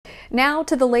Now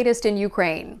to the latest in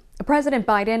Ukraine. President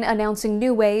Biden announcing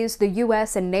new ways the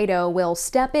U.S. and NATO will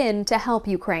step in to help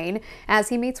Ukraine as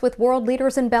he meets with world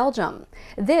leaders in Belgium.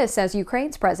 This as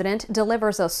Ukraine's president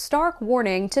delivers a stark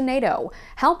warning to NATO.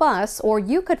 Help us or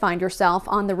you could find yourself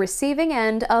on the receiving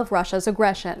end of Russia's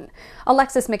aggression.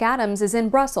 Alexis McAdams is in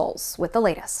Brussels with the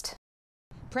latest.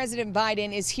 President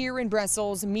Biden is here in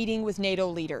Brussels meeting with NATO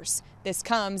leaders. This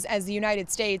comes as the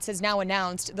United States has now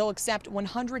announced they'll accept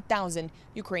 100,000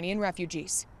 Ukrainian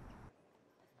refugees.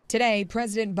 Today,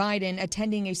 President Biden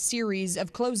attending a series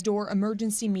of closed-door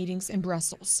emergency meetings in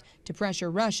Brussels to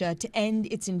pressure Russia to end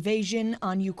its invasion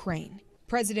on Ukraine.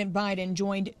 President Biden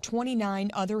joined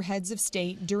 29 other heads of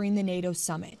state during the NATO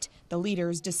summit, the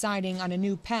leaders deciding on a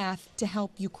new path to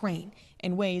help Ukraine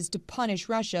and ways to punish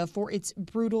Russia for its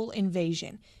brutal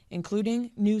invasion, including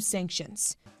new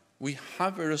sanctions. We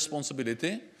have a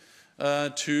responsibility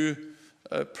to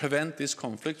prevent this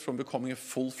conflict from becoming a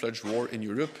full-fledged war in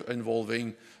Europe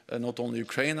involving not only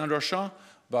Ukraine and Russia,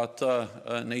 but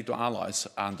NATO allies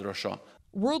and Russia.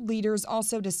 World leaders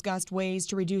also discussed ways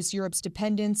to reduce Europe's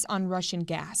dependence on Russian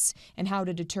gas and how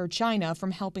to deter China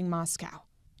from helping Moscow.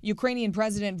 Ukrainian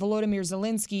President Volodymyr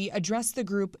Zelensky addressed the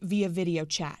group via video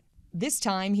chat. This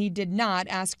time, he did not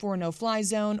ask for a no-fly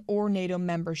zone or NATO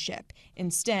membership.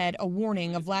 Instead, a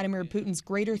warning of Vladimir Putin's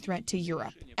greater threat to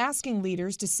Europe, asking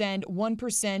leaders to send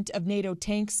 1% of NATO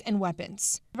tanks and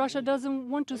weapons. Russia doesn't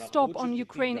want to stop on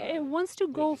Ukraine. It wants to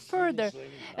go further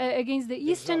against the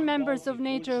eastern members of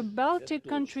NATO, Baltic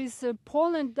countries,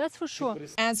 Poland, that's for sure.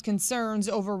 As concerns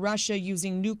over Russia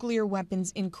using nuclear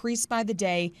weapons increase by the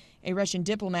day, a Russian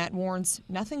diplomat warns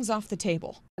nothing's off the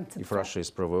table. If Russia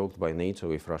is provoked by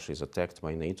NATO, if Russia is attacked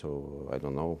by NATO, I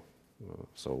don't know.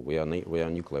 So we are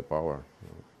nuclear power.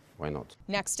 Why not?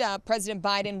 Next up, President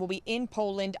Biden will be in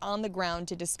Poland on the ground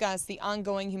to discuss the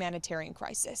ongoing humanitarian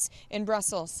crisis. In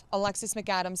Brussels, Alexis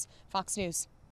McAdams, Fox News.